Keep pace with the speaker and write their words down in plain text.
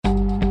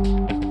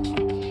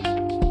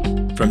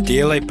From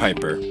DLA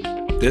Piper,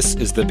 this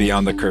is the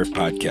Beyond the Curve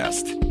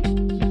podcast.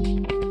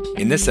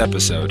 In this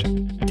episode,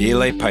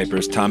 DLA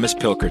Piper's Thomas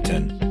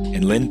Pilkerton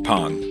and Lynn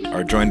Pong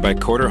are joined by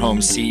Quarter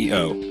Home's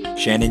CEO,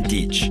 Shannon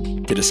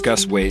Deach, to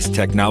discuss ways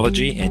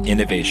technology and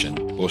innovation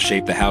will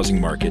shape the housing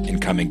market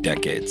in coming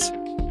decades.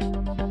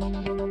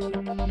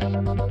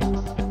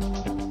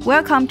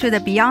 Welcome to the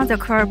Beyond the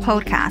Curve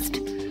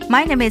podcast.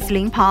 My name is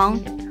Lynn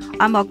Pong.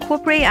 I'm a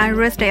corporate and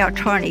real estate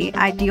attorney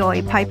at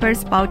DLA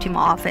Piper's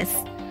Baltimore office.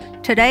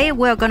 Today,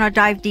 we're going to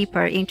dive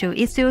deeper into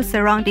issues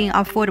surrounding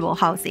affordable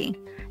housing,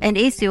 an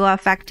issue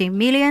affecting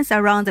millions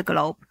around the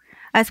globe,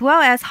 as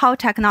well as how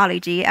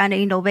technology and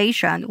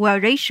innovation will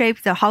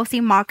reshape the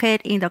housing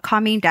market in the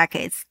coming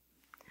decades.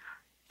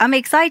 I'm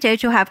excited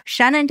to have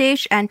Shannon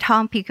Deach and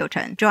Tom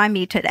Pilkerton join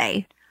me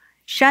today.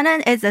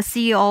 Shannon is the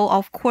CEO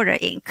of Quarter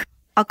Inc.,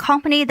 a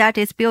company that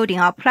is building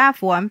a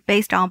platform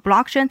based on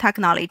blockchain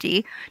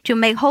technology to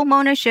make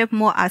homeownership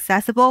more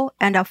accessible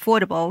and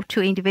affordable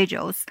to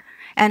individuals,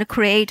 and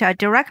create a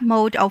direct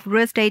mode of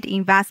real estate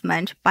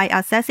investment by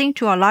accessing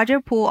to a larger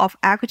pool of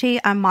equity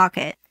and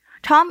market.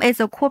 Tom is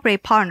a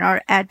corporate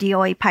partner at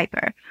DLA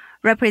Piper,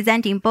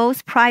 representing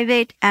both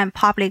private and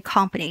public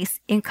companies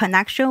in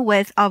connection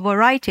with a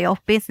variety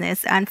of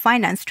business and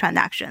finance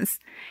transactions.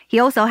 He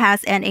also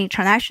has an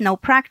international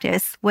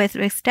practice with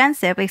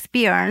extensive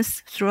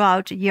experience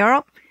throughout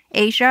Europe,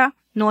 Asia,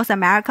 North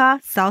America,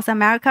 South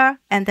America,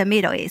 and the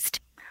Middle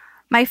East.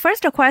 My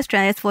first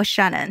question is for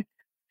Shannon.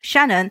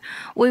 Shannon,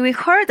 we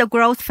heard the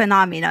growth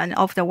phenomenon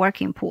of the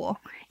working pool,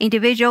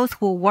 individuals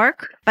who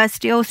work but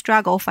still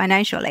struggle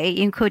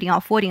financially, including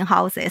affording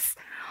houses.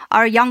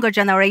 Our younger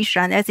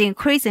generation is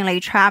increasingly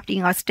trapped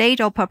in a state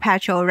of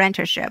perpetual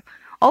rentership,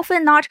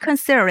 often not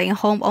considering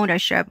home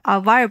ownership a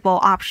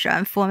viable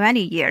option for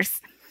many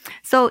years.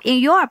 So in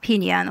your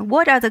opinion,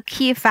 what are the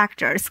key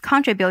factors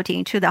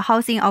contributing to the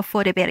housing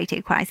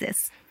affordability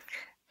crisis?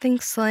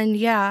 Thanks, Lynn.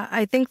 Yeah,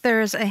 I think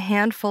there's a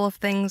handful of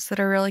things that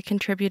are really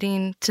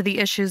contributing to the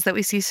issues that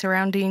we see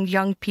surrounding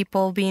young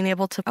people being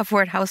able to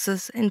afford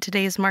houses in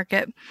today's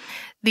market.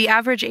 The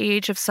average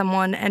age of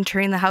someone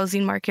entering the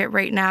housing market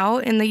right now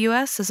in the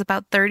U.S. is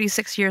about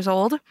 36 years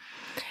old.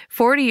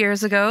 40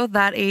 years ago,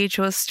 that age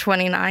was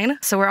 29.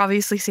 So we're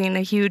obviously seeing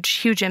a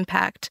huge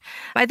impact.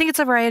 I think it's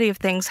a variety of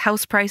things.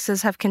 House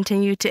prices have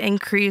continued to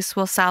increase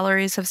while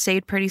salaries have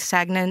stayed pretty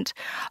stagnant.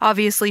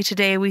 Obviously,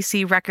 today we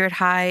see record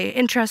high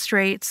interest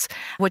rates,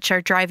 which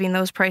are driving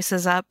those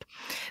prices up.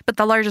 But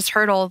the largest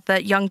hurdle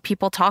that young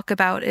people talk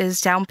about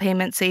is down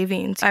payment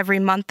savings. Every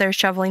month they're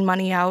shoveling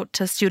money out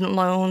to student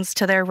loans,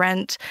 to their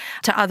rent,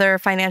 to other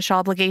financial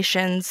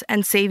obligations,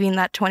 and saving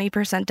that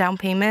 20% down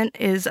payment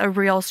is a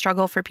real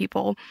struggle for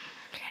people.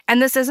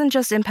 And this isn't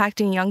just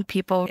impacting young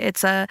people,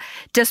 it's a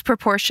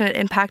disproportionate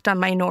impact on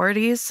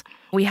minorities.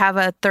 We have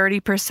a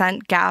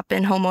 30% gap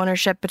in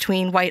homeownership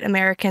between white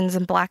Americans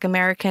and Black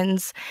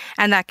Americans,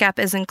 and that gap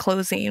isn't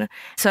closing.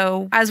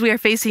 So as we are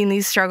facing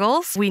these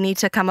struggles, we need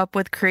to come up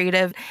with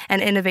creative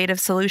and innovative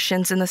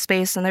solutions in the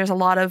space, and there's a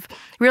lot of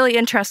really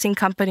interesting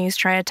companies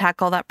trying to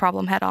tackle that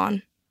problem head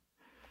on.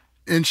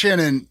 And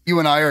Shannon, you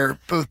and I are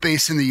both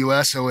based in the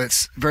U.S., so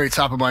it's very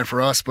top of mind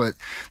for us. But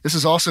this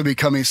is also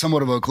becoming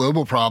somewhat of a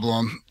global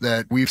problem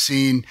that we've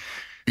seen,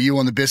 you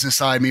on the business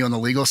side, me on the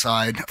legal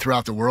side,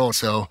 throughout the world.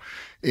 So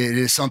it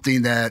is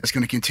something that is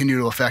going to continue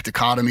to affect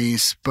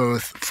economies,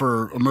 both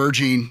for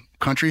emerging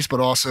countries,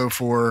 but also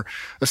for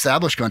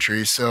established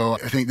countries. So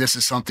I think this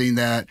is something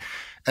that,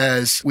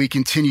 as we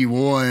continue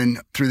on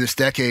through this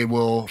decade,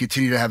 will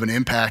continue to have an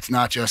impact,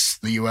 not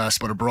just the U.S.,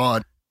 but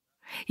abroad.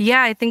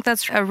 Yeah, I think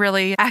that's a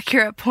really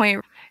accurate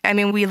point. I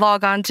mean, we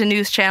log on to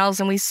news channels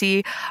and we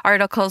see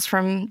articles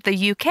from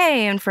the UK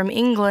and from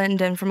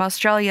England and from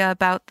Australia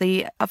about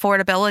the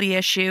affordability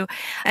issue.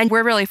 And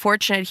we're really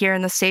fortunate here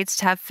in the States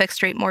to have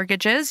fixed rate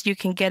mortgages. You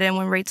can get in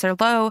when rates are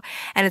low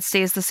and it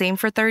stays the same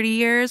for 30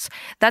 years.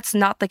 That's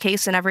not the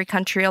case in every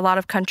country. A lot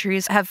of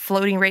countries have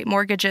floating rate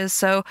mortgages.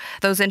 So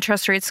those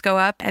interest rates go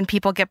up and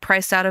people get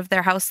priced out of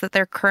their house that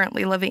they're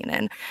currently living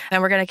in.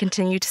 And we're going to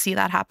continue to see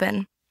that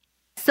happen.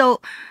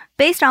 So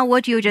based on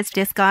what you just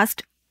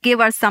discussed, give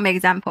us some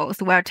examples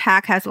where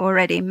tech has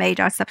already made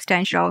a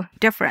substantial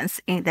difference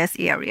in this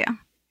area.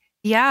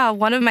 Yeah,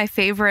 one of my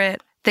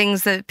favorite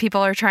things that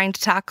people are trying to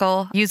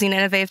tackle using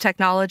innovative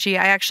technology.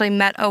 I actually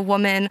met a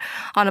woman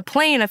on a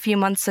plane a few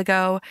months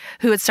ago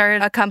who had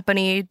started a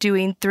company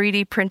doing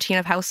 3D printing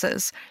of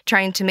houses,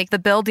 trying to make the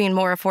building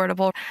more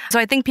affordable.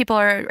 So I think people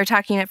are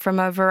attacking it from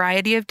a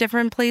variety of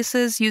different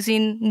places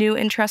using new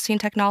interesting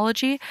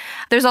technology.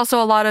 There's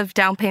also a lot of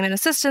down payment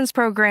assistance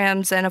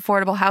programs and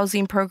affordable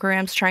housing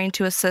programs trying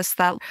to assist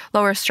that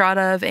lower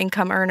strata of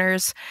income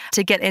earners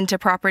to get into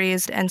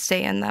properties and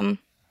stay in them.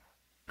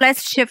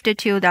 Let's shift it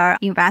to the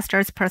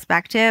investor's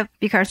perspective,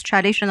 because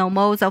traditional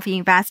modes of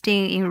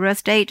investing in real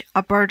estate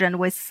are burdened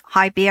with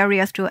high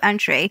barriers to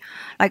entry,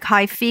 like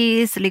high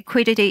fees,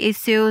 liquidity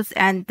issues,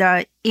 and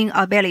the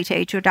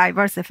inability to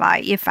diversify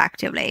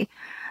effectively.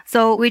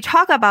 So we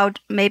talk about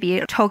maybe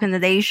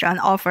tokenization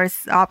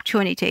offers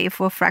opportunity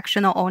for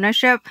fractional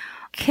ownership.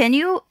 Can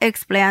you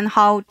explain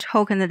how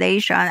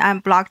tokenization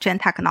and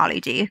blockchain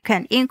technology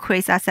can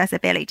increase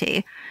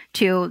accessibility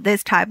to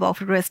this type of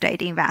real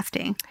estate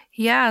investing?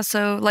 Yeah,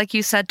 so like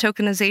you said,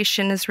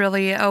 tokenization is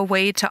really a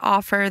way to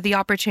offer the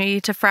opportunity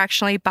to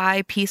fractionally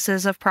buy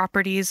pieces of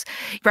properties,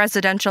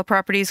 residential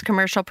properties,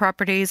 commercial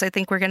properties. I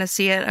think we're going to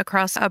see it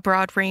across a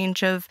broad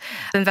range of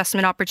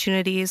investment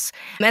opportunities.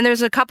 And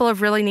there's a couple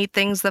of really neat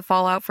things that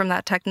fall out from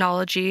that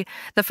technology.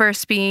 The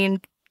first being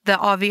the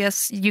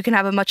obvious, you can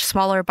have a much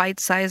smaller bite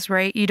size,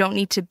 right? You don't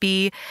need to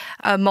be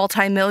a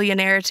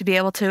multimillionaire to be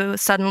able to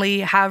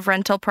suddenly have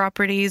rental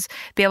properties,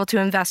 be able to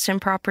invest in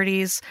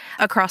properties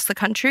across the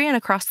country and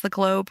across the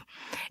globe.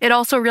 It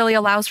also really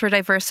allows for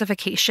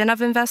diversification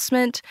of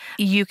investment.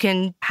 You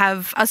can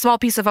have a small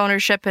piece of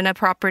ownership in a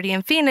property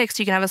in Phoenix.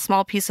 You can have a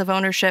small piece of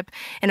ownership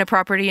in a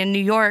property in New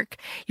York.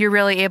 You're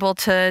really able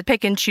to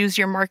pick and choose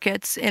your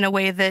markets in a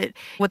way that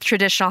with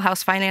traditional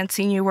house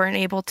financing, you weren't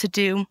able to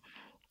do.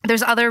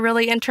 There's other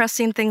really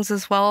interesting things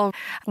as well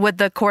with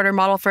the quarter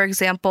model, for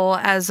example.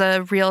 As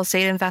a real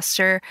estate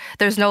investor,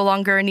 there's no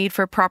longer a need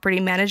for property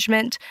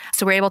management.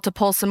 So we're able to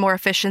pull some more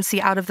efficiency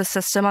out of the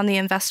system on the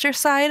investor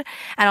side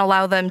and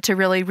allow them to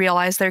really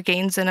realize their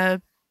gains in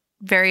a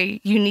very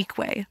unique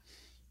way.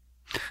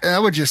 And I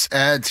would just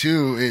add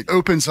too, it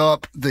opens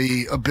up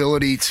the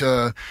ability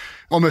to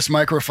almost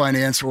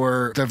microfinance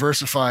or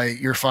diversify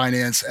your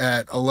finance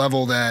at a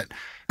level that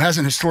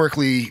hasn't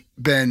historically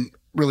been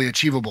really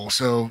achievable.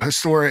 So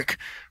historic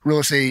real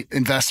estate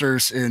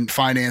investors in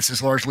finance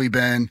has largely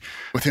been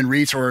within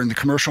REITs or in the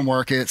commercial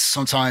markets,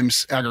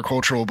 sometimes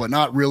agricultural, but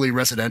not really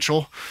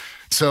residential.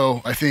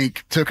 So I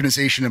think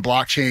tokenization and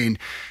blockchain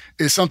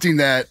is something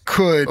that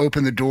could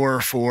open the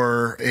door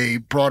for a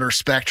broader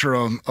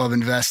spectrum of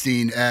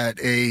investing at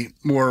a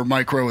more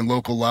micro and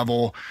local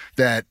level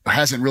that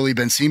hasn't really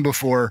been seen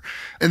before.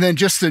 And then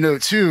just to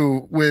note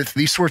too, with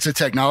these sorts of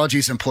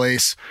technologies in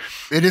place,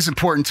 it is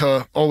important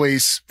to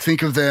always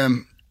think of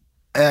them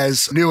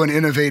as new and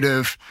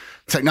innovative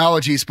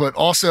technologies, but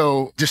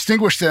also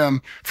distinguish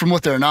them from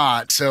what they're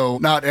not. So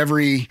not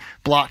every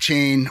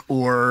blockchain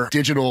or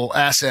digital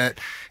asset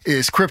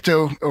is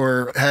crypto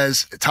or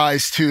has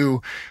ties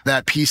to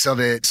that piece of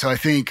it. So I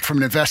think from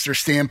an investor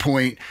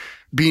standpoint,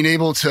 being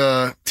able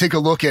to take a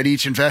look at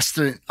each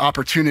investment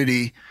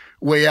opportunity,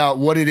 weigh out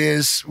what it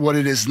is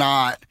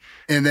not,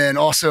 and then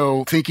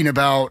also thinking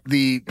about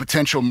the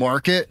potential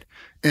market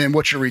and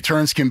what your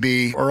returns can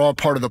be are all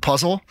part of the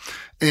puzzle.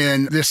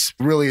 And this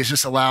really is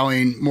just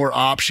allowing more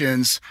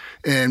options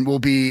and will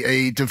be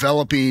a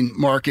developing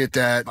market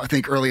that I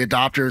think early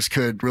adopters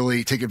could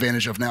really take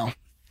advantage of now.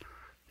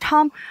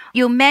 Tom,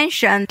 you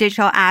mentioned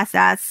digital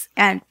assets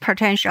and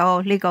potential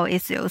legal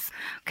issues.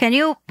 Can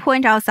you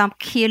point out some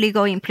key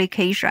legal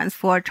implications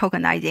for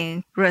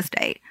tokenizing real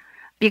estate?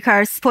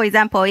 Because, for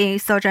example, in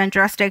certain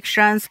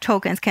jurisdictions,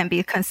 tokens can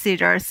be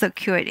considered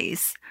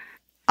securities.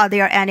 Are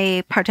there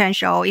any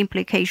potential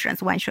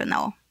implications one should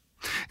know?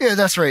 Yeah,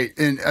 that's right.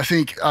 And I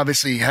think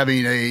obviously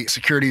having a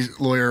securities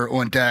lawyer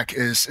on deck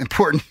is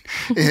important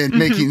in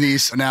making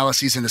these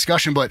analyses and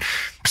discussion. But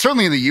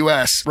certainly in the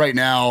US right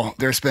now,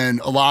 there's been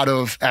a lot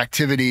of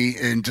activity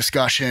and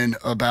discussion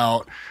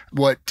about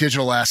what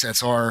digital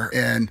assets are.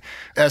 And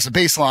as a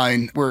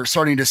baseline, we're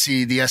starting to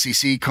see the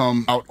SEC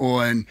come out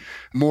on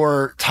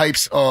more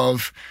types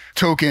of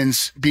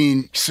tokens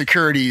being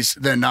securities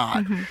than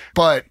not.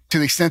 But to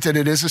the extent that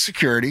it is a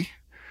security,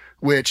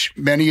 which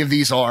many of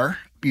these are,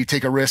 you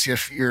take a risk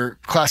if you're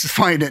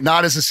classifying it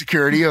not as a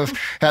security of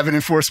having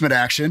enforcement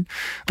action.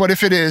 But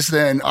if it is,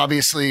 then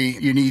obviously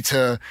you need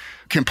to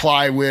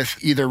comply with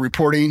either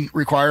reporting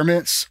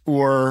requirements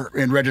or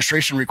in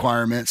registration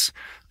requirements.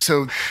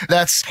 So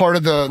that's part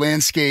of the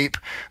landscape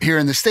here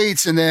in the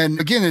States. And then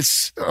again,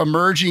 it's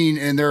emerging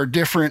and there are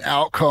different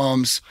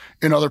outcomes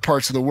in other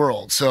parts of the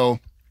world. So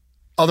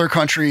other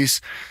countries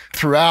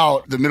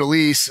throughout the Middle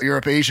East,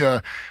 Europe,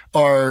 Asia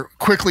are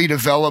quickly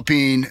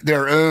developing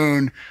their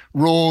own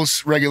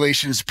rules,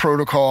 regulations,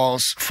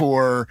 protocols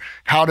for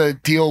how to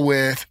deal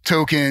with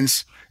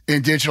tokens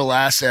and digital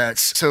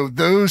assets. So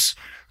those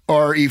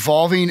are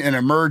evolving and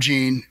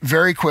emerging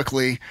very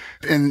quickly.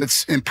 And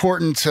it's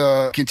important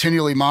to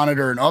continually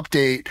monitor and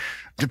update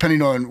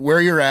depending on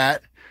where you're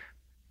at,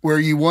 where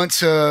you want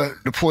to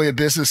deploy a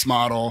business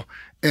model,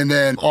 and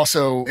then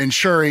also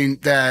ensuring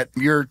that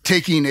you're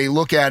taking a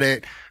look at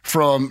it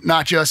from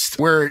not just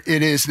where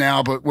it is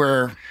now, but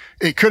where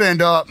it could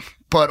end up,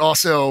 but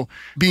also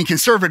being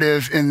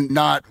conservative and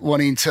not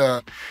wanting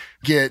to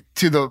get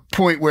to the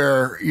point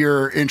where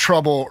you're in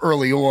trouble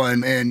early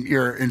on and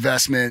your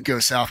investment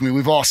goes south. I mean,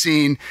 we've all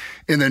seen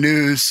in the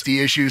news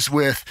the issues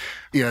with,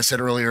 I said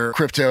earlier,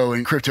 crypto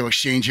and crypto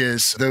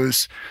exchanges.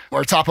 Those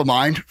are top of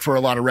mind for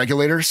a lot of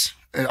regulators.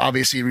 It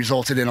obviously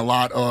resulted in a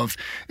lot of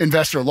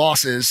investor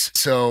losses.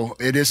 So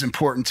it is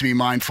important to be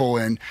mindful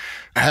and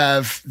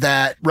have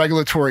that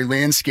regulatory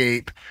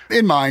landscape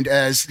in mind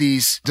as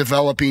these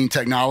developing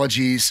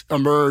technologies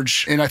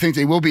emerge. And I think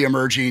they will be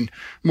emerging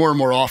more and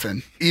more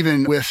often,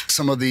 even with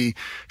some of the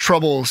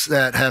troubles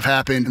that have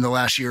happened in the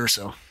last year or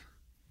so.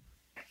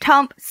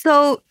 Tom,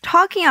 so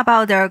talking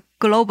about the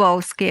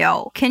global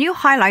scale, can you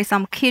highlight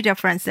some key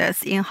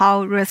differences in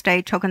how real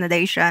estate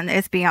tokenization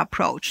is being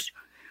approached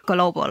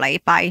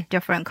globally by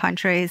different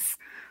countries,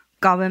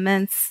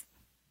 governments?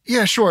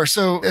 Yeah, sure.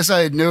 So as I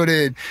had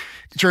noted,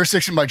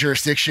 jurisdiction by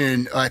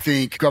jurisdiction, I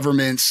think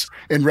governments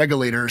and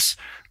regulators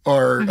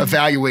are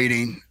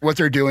evaluating what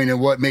they're doing and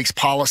what makes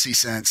policy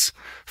sense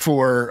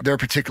for their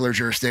particular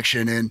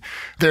jurisdiction. And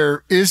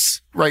there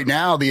is right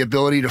now the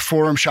ability to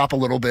forum shop a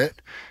little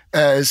bit.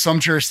 As some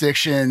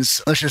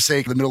jurisdictions, let's just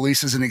take the Middle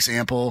East as an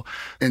example,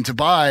 in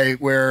Dubai,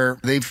 where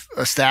they've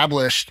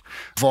established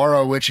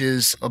VARA, which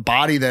is a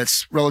body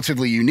that's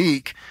relatively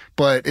unique,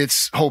 but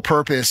its whole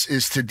purpose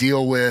is to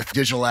deal with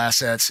digital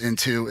assets and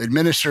to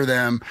administer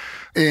them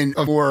in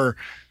a more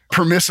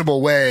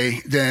permissible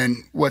way than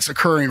what's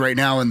occurring right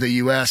now in the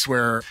US,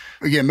 where,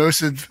 again,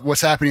 most of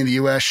what's happening in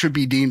the US should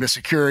be deemed a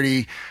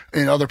security.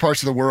 In other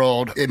parts of the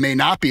world, it may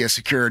not be a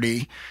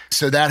security.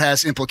 So that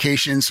has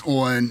implications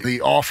on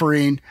the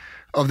offering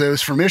of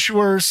those from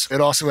issuers.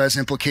 It also has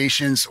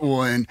implications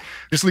on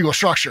just legal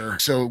structure.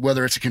 So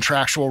whether it's a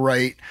contractual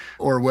right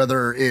or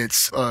whether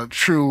it's a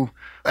true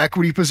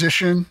equity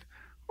position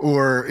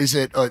or is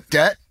it a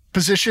debt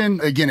position,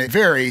 again, it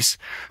varies.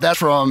 That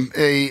from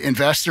a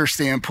investor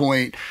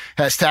standpoint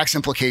has tax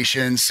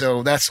implications.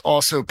 So that's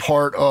also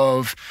part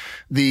of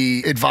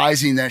the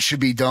advising that should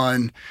be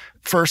done.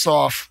 First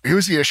off,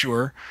 who's the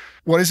issuer?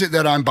 What is it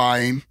that I'm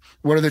buying?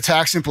 What are the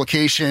tax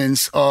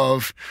implications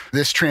of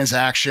this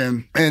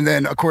transaction? And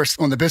then, of course,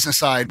 on the business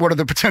side, what are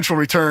the potential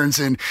returns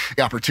and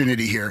the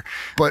opportunity here?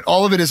 But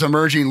all of it is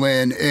emerging,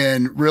 Lynn,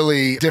 and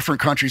really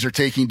different countries are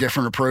taking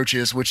different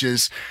approaches, which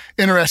is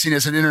interesting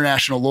as an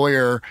international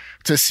lawyer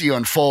to see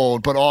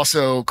unfold, but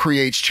also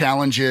creates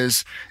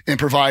challenges in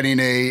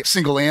providing a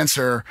single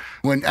answer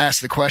when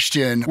asked the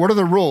question, what are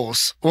the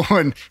rules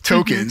on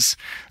tokens?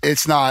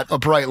 It's not a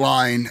bright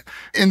line.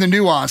 And the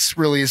nuance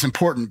really is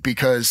important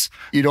because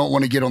you don't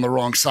want to get on the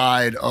wrong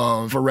side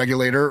of a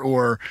regulator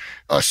or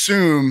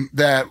assume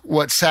that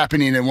what's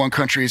happening in one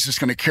country is just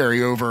going to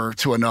carry over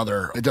to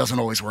another. It doesn't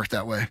always work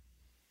that way.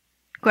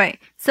 Great.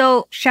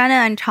 So Shannon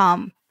and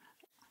Tom,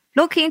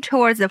 looking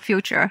towards the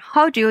future,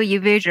 how do you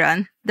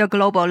envision the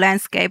global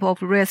landscape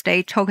of real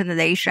estate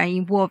tokenization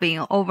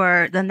evolving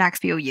over the next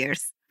few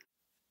years?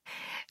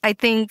 I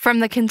think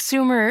from the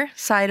consumer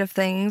side of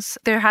things,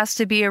 there has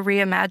to be a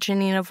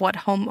reimagining of what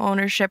home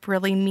ownership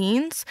really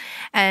means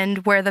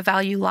and where the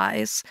value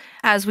lies.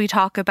 As we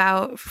talk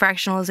about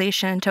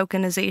fractionalization and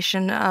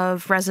tokenization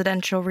of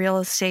residential real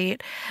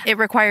estate, it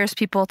requires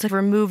people to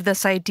remove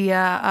this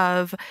idea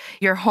of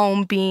your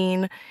home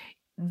being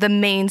the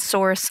main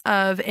source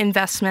of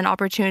investment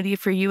opportunity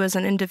for you as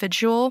an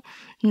individual.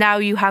 Now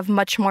you have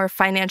much more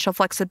financial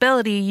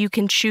flexibility. You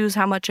can choose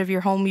how much of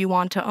your home you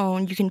want to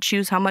own. You can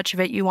choose how much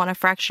of it you want to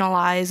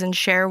fractionalize and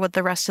share with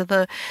the rest of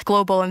the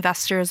global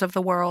investors of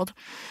the world.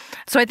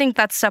 So I think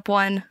that's step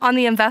one. On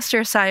the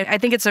investor side, I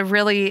think it's a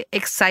really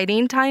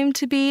exciting time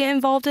to be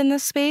involved in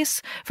this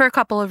space for a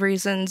couple of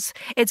reasons.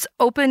 It's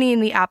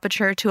opening the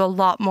aperture to a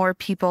lot more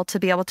people to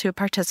be able to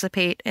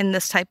participate in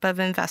this type of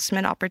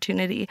investment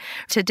opportunity.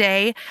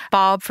 Today,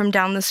 Bob from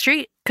down the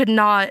street could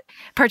not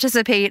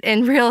participate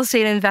in real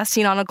estate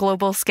investing on a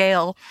global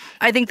scale.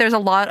 I think there's a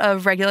lot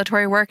of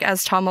regulatory work,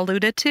 as Tom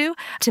alluded to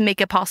make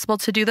it possible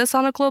to do this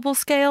on a global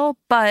scale.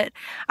 But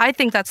I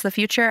think that's the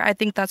future. I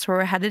think that's where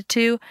we're headed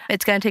to.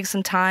 It's going to take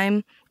some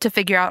time to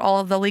figure out all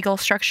of the legal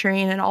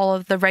structuring and all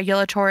of the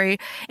regulatory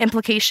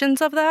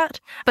implications of that.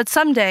 But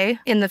someday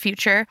in the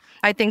future,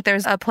 I think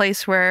there's a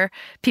place where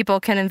people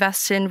can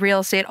invest in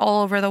real estate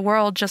all over the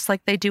world, just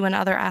like they do in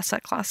other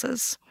asset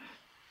classes.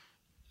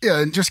 Yeah,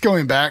 and just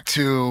going back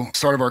to the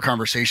start of our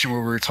conversation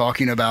where we were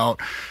talking about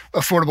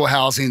affordable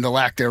housing, the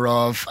lack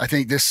thereof, I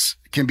think this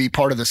can be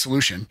part of the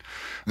solution.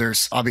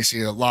 There's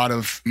obviously a lot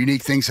of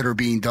unique things that are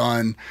being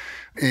done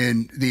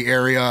in the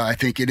area. I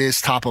think it is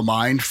top of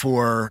mind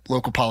for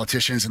local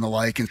politicians and the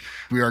like, and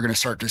we are going to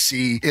start to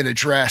see it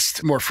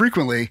addressed more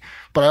frequently.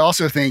 But I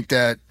also think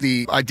that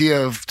the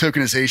idea of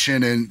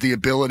tokenization and the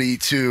ability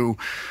to,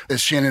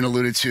 as Shannon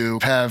alluded to,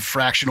 have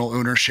fractional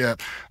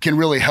ownership can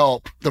really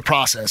help the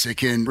process. It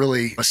can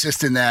really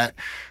assist in that,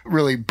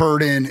 really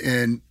burden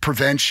and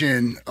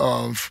prevention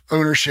of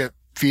ownership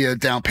via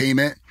down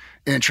payment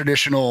and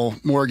traditional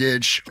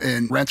mortgage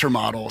and renter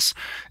models.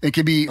 It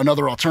could be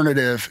another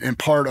alternative and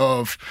part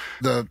of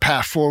the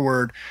path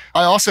forward.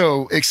 I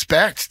also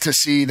expect to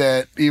see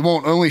that you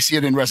won't only see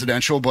it in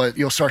residential, but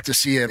you'll start to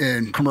see it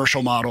in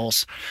commercial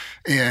models.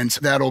 And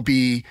that'll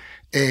be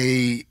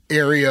a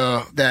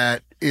area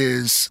that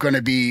is going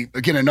to be,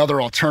 again, another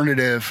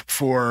alternative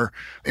for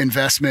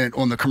investment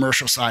on the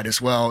commercial side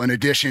as well, in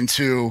addition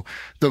to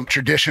the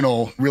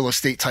traditional real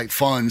estate type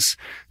funds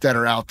that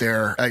are out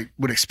there. I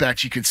would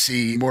expect you could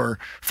see more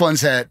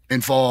funds that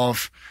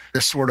involve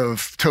this sort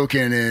of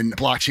token and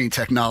blockchain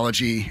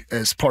technology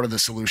as part of the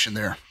solution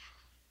there.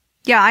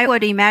 Yeah, I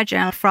would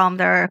imagine from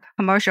the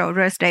commercial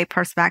real estate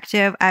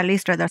perspective, at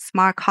least the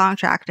smart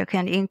contract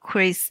can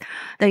increase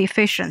the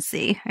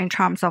efficiency in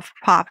terms of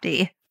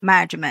property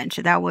management.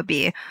 That would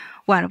be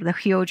one of the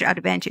huge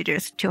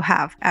advantages to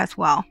have as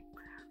well.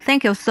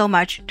 Thank you so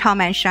much,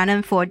 Tom and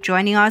Shannon, for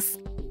joining us.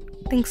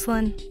 Thanks,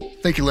 Lynn.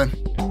 Thank you, Lynn.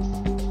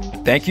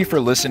 Thank you for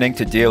listening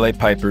to DLA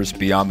Piper's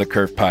Beyond the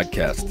Curve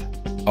podcast.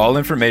 All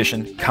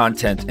information,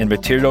 content, and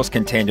materials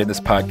contained in this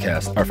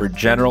podcast are for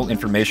general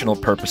informational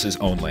purposes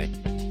only.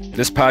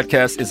 This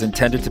podcast is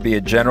intended to be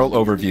a general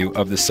overview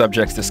of the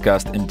subjects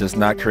discussed and does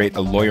not create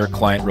a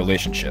lawyer-client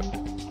relationship.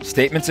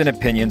 Statements and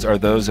opinions are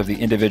those of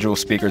the individual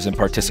speakers and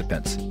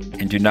participants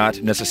and do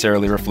not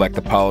necessarily reflect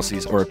the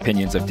policies or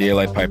opinions of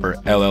DLA Piper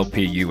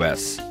LLP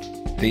US.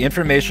 The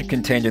information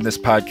contained in this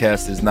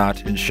podcast is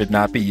not and should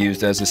not be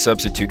used as a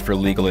substitute for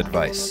legal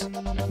advice.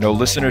 No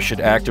listener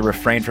should act or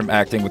refrain from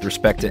acting with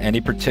respect to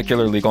any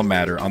particular legal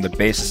matter on the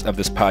basis of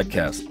this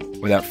podcast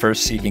without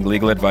first seeking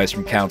legal advice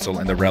from counsel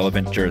in the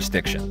relevant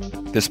jurisdiction.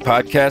 This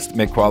podcast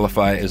may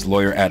qualify as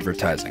lawyer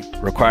advertising,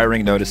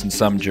 requiring notice in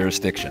some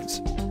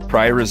jurisdictions.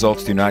 Prior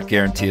results do not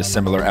guarantee a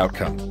similar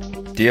outcome.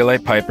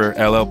 DLA Piper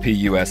LLP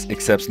US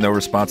accepts no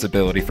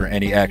responsibility for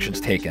any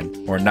actions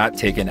taken or not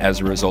taken as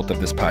a result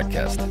of this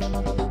podcast.